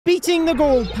Completing the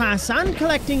gold pass and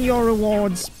collecting your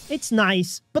rewards, it's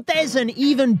nice, but there's an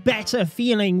even better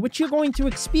feeling which you're going to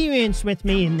experience with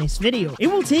me in this video. It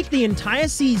will take the entire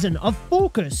season of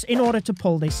focus in order to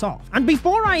pull this off. And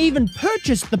before I even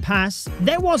purchased the pass,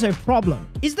 there was a problem.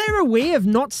 Is there a way of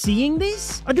not seeing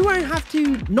this? Or do I have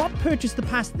to not purchase the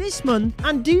pass this month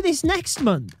and do this next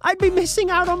month? I'd be missing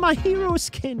out on my hero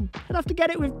skin. I'd have to get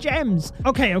it with gems.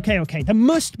 Okay. There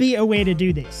must be a way to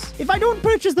do this. If I don't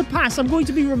purchase the pass, I'm going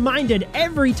to be reminded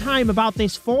every time about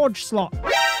this forge slot.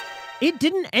 It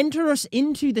didn't enter us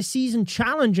into the season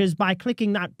challenges by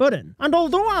clicking that button. And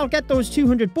although I'll get those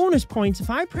 200 bonus points if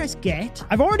I press get,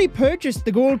 I've already purchased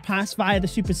the gold pass via the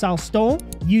Supercell store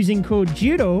using code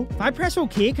Judo. If I press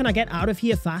OK, can I get out of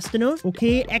here fast enough?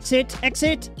 Okay,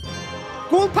 exit.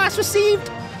 Gold pass received.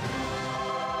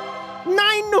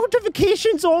 9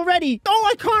 notifications already. Oh,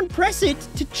 I can't press it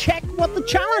to check what the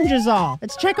challenges are.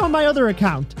 Let's check on my other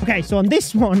account. Okay, so on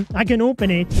this one, I can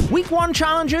open it. Week 1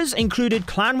 challenges included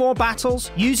clan war battles,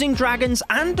 using dragons,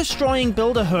 and destroying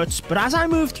builder huts, but as I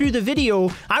move through the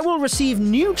video, I will receive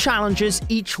new challenges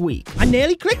each week. I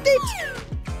nearly clicked it.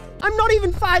 I'm not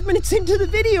even 5 minutes into the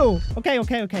video.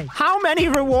 Okay. How many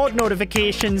reward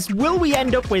notifications will we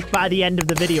end up with by the end of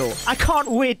the video? I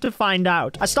can't wait to find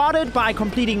out. I started by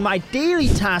completing my daily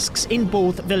tasks in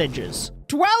both villages.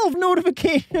 12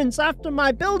 notifications after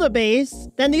my builder base.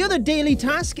 Then the other daily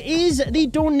task is the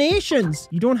donations.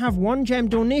 You don't have 1 gem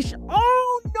donation.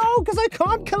 Oh no, because I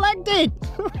can't collect it.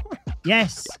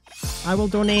 Yes, I will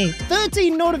donate.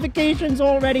 13 notifications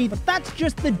already, but that's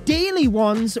just the daily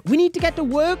ones. We need to get to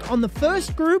work on the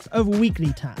first group of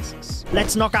weekly tasks.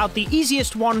 Let's knock out the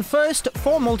easiest one first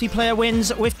for multiplayer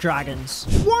wins with dragons.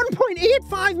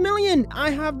 1.85 million. I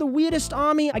have the weirdest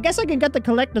army. I guess I can get the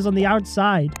collectors on the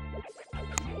outside.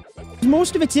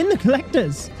 Most of it's in the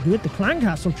collectors. Do it the clan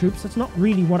castle troops. That's not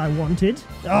really what I wanted.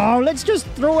 Oh, let's just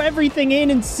throw everything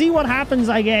in and see what happens,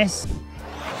 I guess.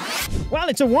 Well,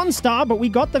 it's a 1-star, but we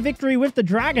got the victory with the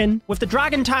dragon. With the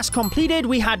dragon task completed,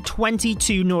 we had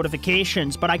 22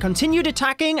 notifications, but I continued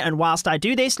attacking, and whilst I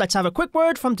do this, let's have a quick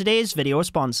word from today's video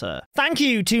sponsor. Thank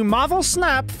you to Marvel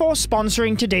Snap for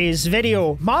sponsoring today's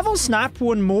video. Marvel Snap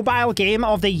won Mobile Game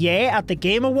of the Year at the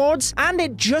Game Awards, and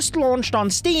it just launched on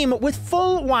Steam with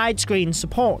full widescreen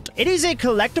support. It is a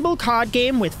collectible card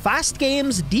game with fast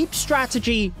games, deep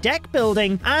strategy, deck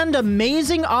building, and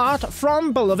amazing art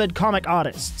from beloved comic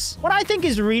artists. What I think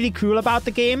is really cool about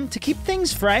the game, to keep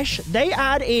things fresh, they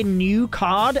add a new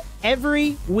card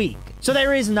every week. So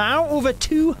there is now over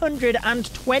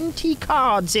 220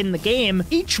 cards in the game,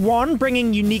 each one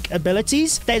bringing unique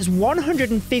abilities. There's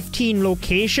 115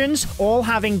 locations, all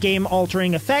having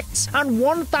game-altering effects, and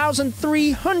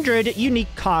 1,300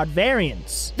 unique card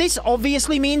variants. This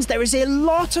obviously means there is a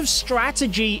lot of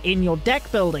strategy in your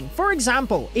deck building. For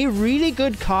example, a really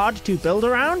good card to build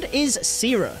around is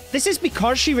Sira. This is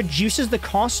because she reduces the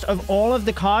cost of all of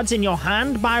the cards in your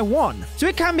hand by 1. So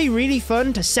it can be really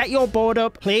fun to set your board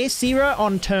up, play Sira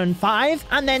on turn 5,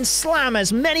 and then slam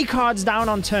as many cards down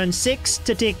on turn 6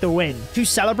 to take the win. To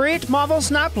celebrate Marvel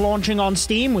Snap launching on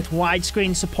Steam with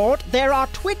widescreen support, there are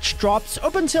Twitch drops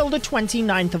up until the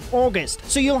 29th of August,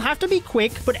 so you'll have to be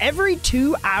quick, but every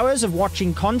 2 hours of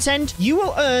watching content, you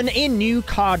will earn a new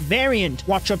card variant.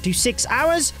 Watch up to 6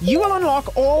 hours, you will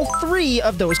unlock all 3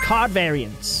 of those card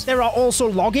variants. There are also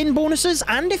login bonuses,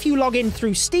 and if you log in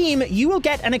through Steam, you will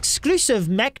get an exclusive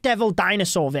Mech Devil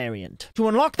Dinosaur variant. To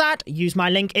unlock that, use my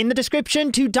link in the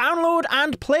description to download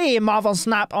and play Marvel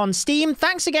Snap on Steam.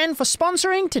 Thanks again for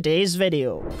sponsoring today's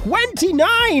video.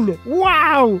 29!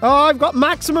 Wow! Oh, I've got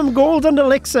maximum gold and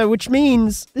elixir, which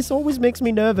means this always makes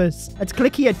me nervous. Let's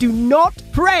click here. Do not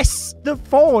press the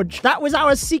forge. That was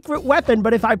our secret weapon,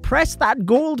 but if I press that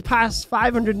gold pass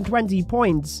 520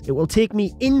 points, it will take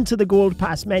me into the gold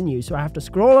pass menu. So I have to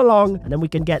scroll along, and then we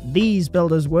can get these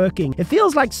builders working. It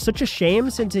feels like such a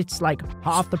shame since it's like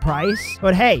half the price.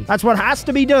 But hey, that's what has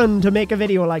to be done to make a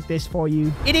video like this for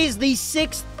you. It is the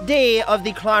 6th day of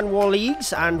the Clan War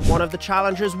Leagues, and one of the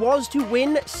challenges was to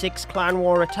win 6 Clan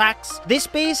War attacks. This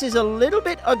base is a little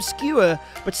bit obscure,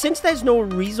 but since there's no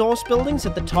resource buildings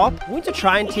at the top, I'm going to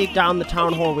try and take down the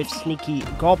town hall with sneaky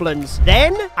goblins.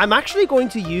 Then, I'm actually going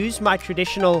to use my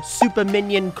traditional super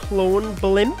minion clone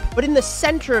blimp, but in the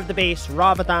center of the base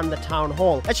rather than the town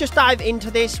hall. Let's just dive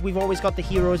into this. We've always got the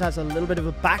heroes as a little bit of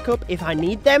a backup if I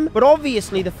need them, but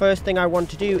obviously the first thing I want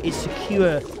to do is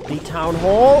secure the town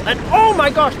hall. And oh my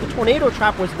gosh, the tornado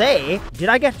trap was there. Did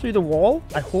I get through the wall?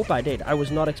 I hope I did. I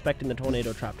was not expecting the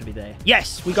tornado trap to be there.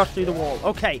 Yes, we got through the wall.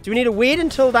 Okay, so we need to wait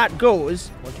until that goes.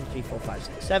 1, 2, 3, 4, 5,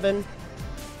 6, 7.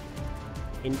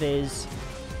 Invis.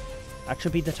 That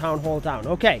should be the town hall down.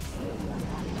 Okay.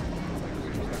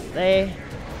 there.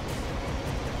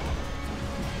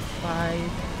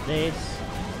 5, this.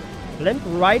 Blimp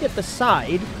right at the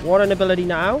side. What an ability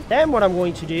now. Then what I'm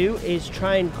going to do is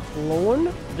try and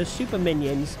clone the super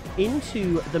minions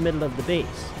into the middle of the base.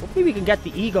 Hopefully we can get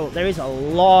the eagle. There is a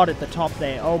lot at the top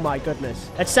there. Oh my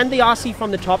goodness. Let's send the RC from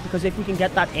the top, because if we can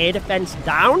get that air defense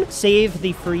down, save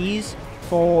the freeze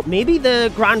for maybe the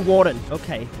Grand Warden.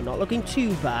 Okay, we're not looking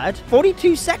too bad.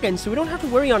 42 seconds, so we don't have to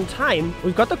worry on time.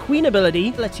 We've got the Queen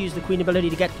ability. Let's use the Queen ability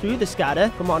to get through the scatter.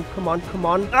 Come on, come on, come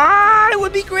on. Ah, it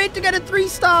would be great to get a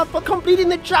 3-star for completing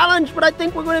the challenge, but I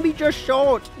think we're going to be just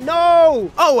short.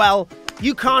 No! Oh, well.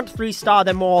 You can't 3-star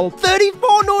them all.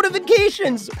 34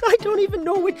 notifications! I don't even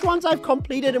know which ones I've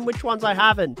completed and which ones I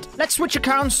haven't. Let's switch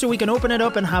accounts so we can open it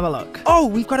up and have a look. Oh,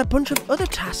 we've got a bunch of other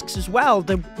tasks as well.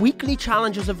 The weekly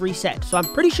challenges have reset, so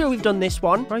I'm pretty sure we've done this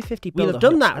one. Probably 50 we'll have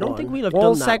done that. I don't think we'll have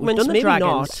done that. Segments, maybe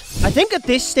not. I think at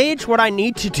this stage, what I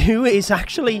need to do is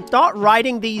actually start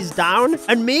writing these down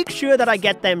and make sure that I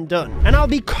get them done. And I'll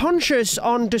be conscious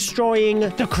on destroying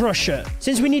the Crusher,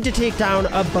 since we need to take down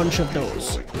a bunch of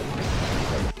those.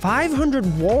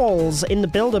 500 walls in the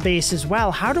builder base as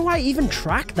well. How do I even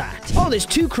track that? Oh, there's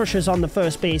 2 crushers on the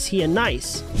first base here.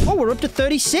 Nice. Oh, we're up to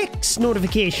 36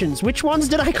 notifications. Which ones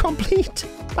did I complete?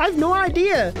 I have no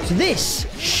idea. So this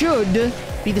should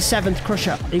be the 7th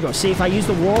crusher. There you go. See, if I use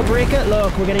the wall breaker,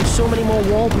 look, we're getting so many more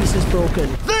wall pieces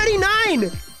broken. 39!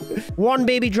 1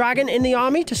 baby dragon in the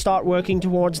army to start working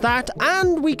towards that,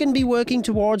 and we can be working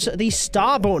towards the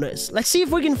star bonus. Let's see if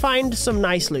we can find some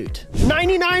nice loot.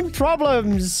 99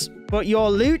 problems, but your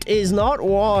loot is not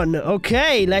 1.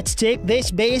 Okay, let's take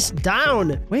this base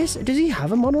down. Does he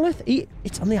have a monolith?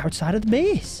 It's on the outside of the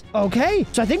base. Okay,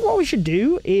 so I think what we should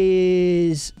do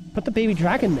is put the baby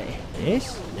dragon there.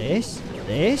 This.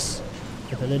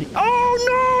 Ability. Oh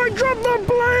no, I dropped the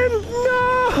blimp. No!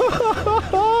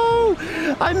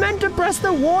 I meant to press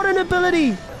the warden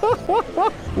ability.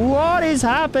 What is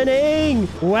happening?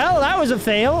 Well, that was a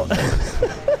fail.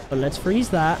 But let's freeze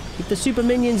that. Keep the super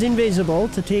minions invisible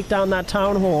to take down that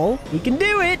town hall. We can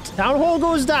do it. Town hall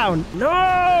goes down. No,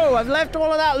 I've left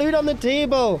all of that loot on the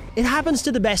table. It happens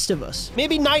to the best of us.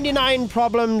 Maybe 99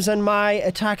 problems and my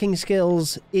attacking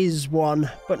skills is 1.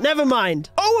 But never mind.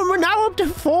 Oh, and we're now up to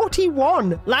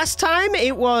 41. Last time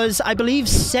it was, I believe,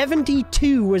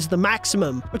 72 was the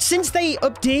maximum. But since they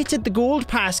updated the gold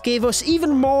pass, gave us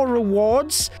even more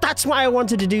rewards, that's why I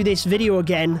wanted to do this video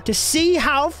again, to see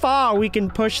how far we can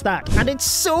push that. And it's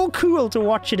so cool to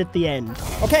watch it at the end.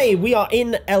 Okay, we are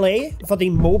in LA for the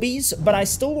Mobies, but I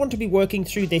still want to be working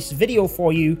through this video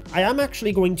for you. I am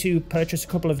actually going to purchase a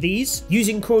couple of these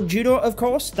using code Judo, of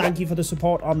course. Thank you for the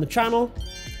support on the channel.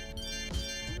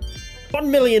 1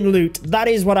 million loot. That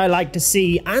is what I like to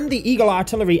see. And the Eagle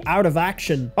Artillery out of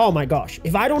action. Oh my gosh.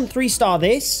 If I don't 3-star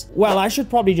this, well, I should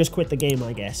probably just quit the game,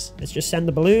 I guess. Let's just send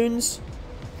the balloons.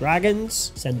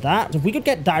 Dragons. Send that. If we could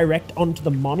get direct onto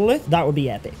the monolith, that would be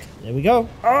epic. There we go.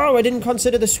 Oh, I didn't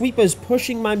consider the sweepers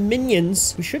pushing my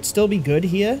minions. We should still be good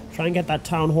here. Try and get that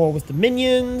town hall with the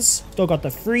minions. Still got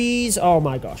the freeze. Oh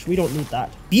my gosh, we don't need that.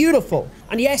 Beautiful.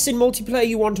 And yes, in multiplayer,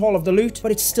 you want all of the loot,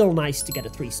 but it's still nice to get a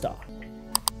 3-star.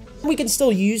 We can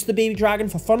still use the baby dragon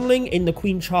for funneling in the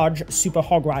Queen Charge Super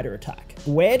Hog Rider attack.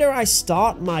 Where do I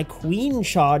start my Queen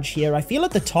Charge here? I feel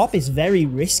at the top is very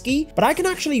risky, but I can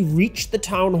actually reach the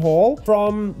town hall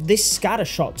from this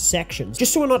scattershot section.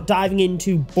 Just so we're not diving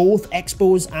into both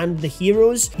expos and the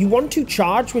heroes, you want to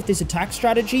charge with this attack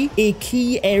strategy a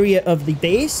key area of the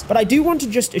base, but I do want to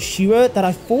just assure that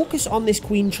I focus on this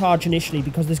Queen Charge initially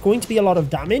because there's going to be a lot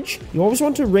of damage. You always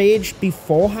want to rage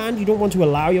beforehand. You don't want to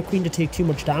allow your queen to take too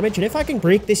much damage. And if I can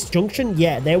break this junction,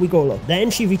 yeah, there we go, look. Then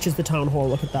she reaches the town hall,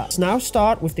 look at that. So now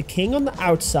start with the king on the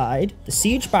outside, the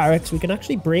siege barracks, we can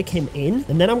actually break him in.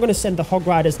 And then I'm going to send the hog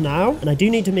riders now. And I do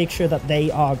need to make sure that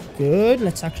they are good.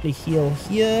 Let's actually heal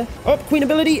here. Oh, queen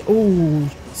ability.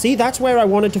 Oh, see, that's where I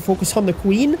wanted to focus on the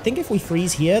queen. I think if we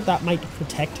freeze here, that might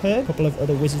protect her. A couple of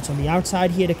other wizards on the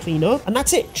outside here to clean up. And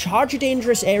that's it. Charge a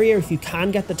dangerous area. If you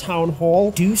can get the town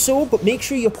hall, do so. But make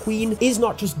sure your queen is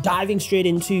not just diving straight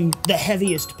into the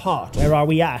heaviest part. Where are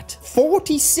we at?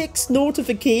 46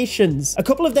 notifications. A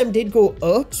couple of them did go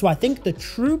up, so I think the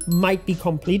troop might be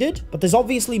completed. But there's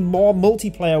obviously more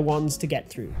multiplayer ones to get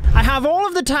through. I have all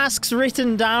of the tasks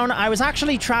written down. I was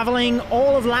actually traveling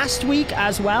all of last week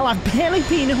as well. I've barely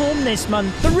been home this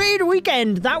month. The raid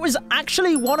weekend, that was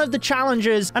actually one of the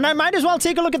challenges, and I might as well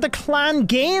take a look at the clan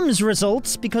games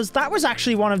results because that was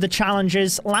actually one of the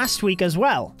challenges last week as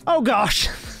well. Oh gosh.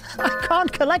 I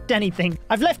can't collect anything.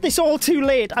 I've left this all too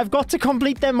late. I've got to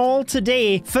complete them all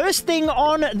today. First thing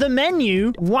on the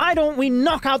menu, why don't we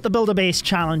knock out the Builder Base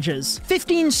challenges?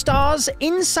 15 stars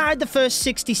inside the first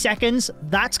 60 seconds.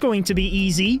 That's going to be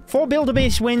easy. 4 Builder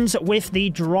Base wins with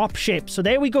the dropship. So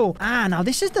there we go. Ah, now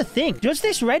this is the thing. Does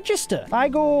this register? If I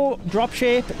go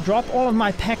dropship, drop all of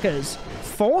my Pekkas,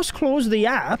 force close the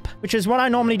app, which is what I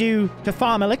normally do to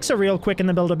farm elixir real quick in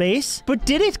the Builder Base. But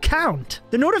did it count?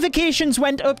 The notifications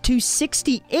went up to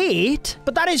 68,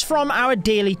 but that is from our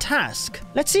daily task.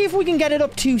 Let's see if we can get it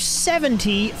up to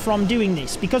 70 from doing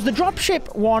this, because the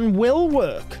dropship one will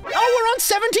work. Oh, we're on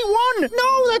 71!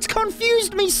 No, that's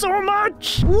confused me so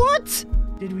much! What?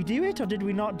 Did we do it or did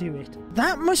we not do it?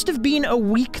 That must have been a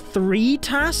week 3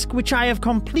 task, which I have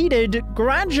completed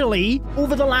gradually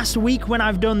over the last week when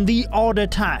I've done the odd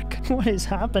attack. What is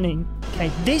happening?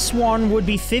 Okay, this one would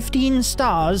be 15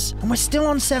 stars, and we're still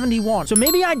on 71. So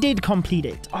maybe I did complete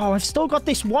it. Oh, I've still got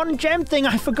this one gem thing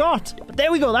I forgot. But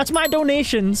there we go, that's my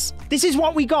donations. This is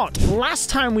what we got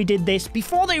last time we did this,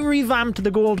 before they revamped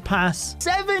the gold pass.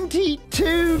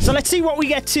 72! So let's see what we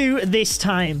get to this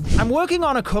time. I'm working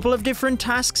on a couple of different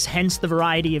tasks, hence the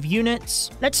variety of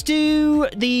units. Let's do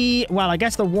the, well, I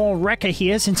guess the wall wrecker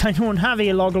here, since I don't have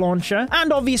a log launcher.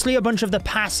 And obviously a bunch of the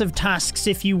passive tasks,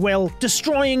 if you will.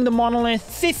 Destroying the monolith,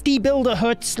 50 builder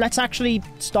huts. Let's actually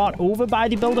start over by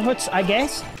the builder huts, I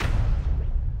guess.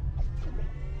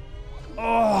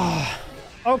 Oh,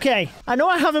 okay. I know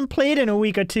I haven't played in a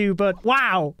week or two, but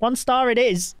wow, 1 star it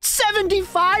is.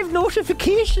 75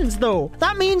 notifications though.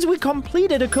 That means we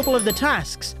completed a couple of the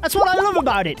tasks. That's what I love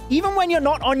about it. Even when you're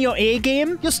not on your A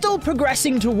game, you're still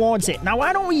progressing towards it. Now,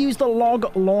 why don't we use the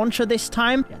log launcher this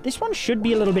time? Yeah, this one should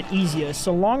be a little bit easier,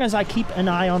 so long as I keep an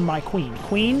eye on my queen.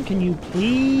 Queen, can you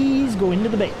please go into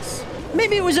the base?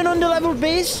 Maybe it was an underleveled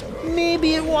base.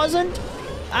 Maybe it wasn't.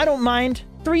 I don't mind.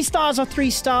 3 stars are 3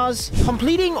 stars.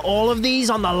 Completing all of these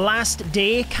on the last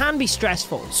day can be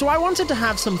stressful, so I wanted to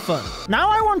have some fun. Now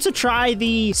I want to try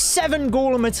the 7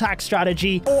 golem attack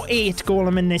strategy, or 8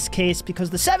 golem in this case,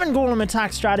 because the 7 golem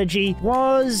attack strategy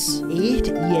was 8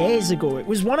 years ago. It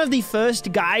was one of the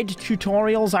first guide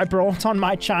tutorials I brought on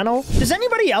my channel. Does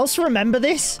anybody else remember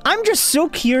this? I'm just so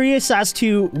curious as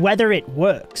to whether it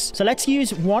works. So let's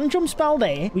use 1 jump spell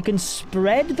there. We can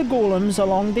spread the golems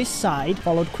along this side,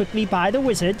 followed quickly by the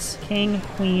wizards. King,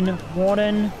 queen,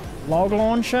 warden, log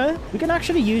launcher. We can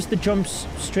actually use the jumps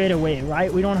straight away,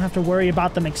 right? We don't have to worry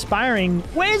about them expiring.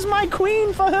 Where's my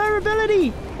queen for her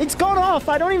ability? It's gone off.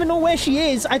 I don't even know where she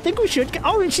is. I think we should...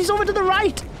 Oh, she's over to the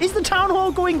right. Is the town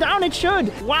hall going down? It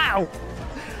should. Wow.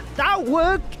 That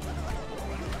worked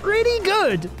pretty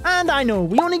good. And I know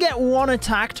we only get 1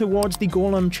 attack towards the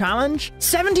golem challenge.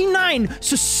 79.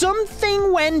 So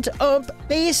something went up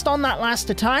based on that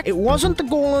last attack. It wasn't the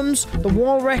golems, the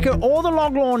wall wrecker, or the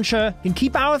log launcher. You can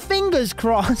keep our fingers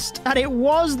crossed that it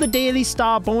was the daily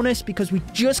star bonus, because we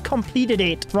just completed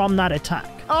it from that attack.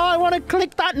 Oh, I want to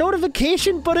click that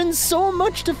notification button so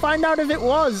much to find out if it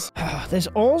was. There's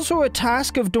also a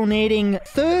task of donating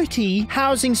 30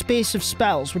 housing space of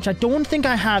spells, which I don't think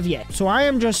I have yet. So I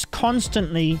am just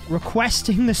constantly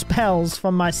requesting the spells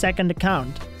from my second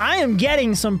account. I am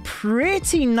getting some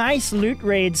pretty nice loot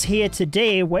raids here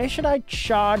today. Where should I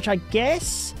charge? I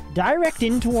guess direct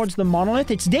in towards the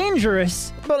monolith. It's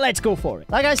dangerous, but let's go for it.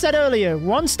 Like I said earlier,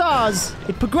 1 stars.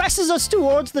 It progresses us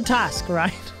towards the task,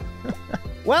 right?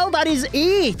 Well, that is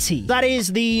 80. That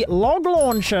is the log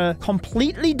launcher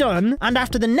completely done. And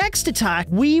after the next attack,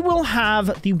 we will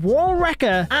have the wall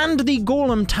wrecker and the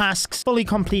golem tasks fully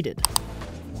completed.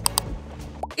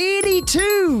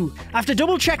 82! After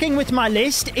double checking with my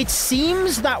list, it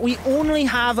seems that we only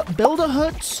have builder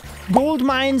huts, gold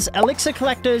mines, elixir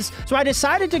collectors, so I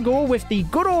decided to go with the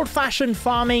good old-fashioned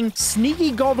farming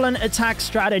sneaky goblin attack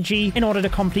strategy in order to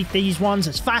complete these ones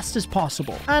as fast as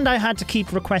possible. And I had to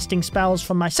keep requesting spells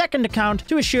from my second account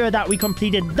to assure that we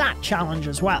completed that challenge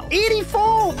as well.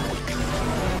 84!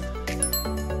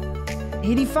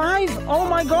 85? Oh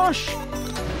my gosh!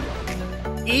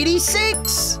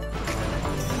 86!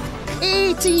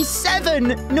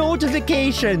 87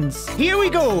 notifications. Here we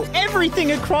go.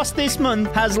 Everything across this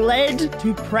month has led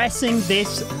to pressing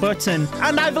this button.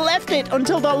 And I've left it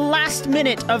until the last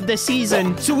minute of the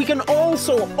season so we can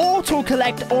also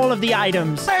auto-collect all of the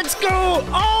items. Let's go.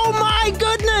 Oh my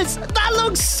goodness. That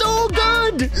looks so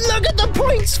good. Look at the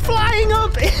points flying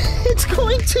up. It's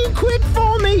going too quick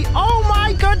for me. Oh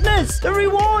my goodness. The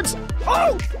rewards.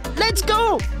 Oh, let's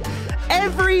go.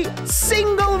 Every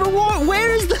single reward.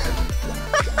 Where is the...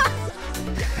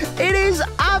 It is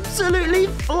absolutely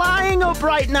flying up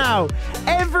right now.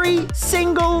 every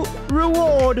single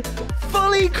reward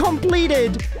fully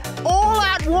completed all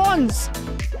at once.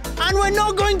 And we're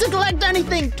not going to collect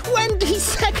anything. 20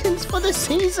 seconds for the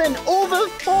season. Over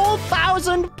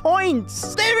 4,000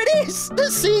 points. There it is.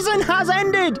 The season has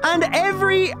ended. And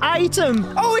every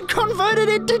item. Oh, it converted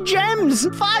it to gems.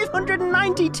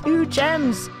 592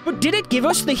 gems. But did it give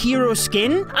us the hero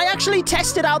skin? I actually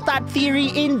tested out that theory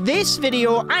in this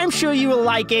video. I'm sure you will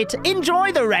like it.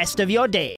 Enjoy the rest of your day.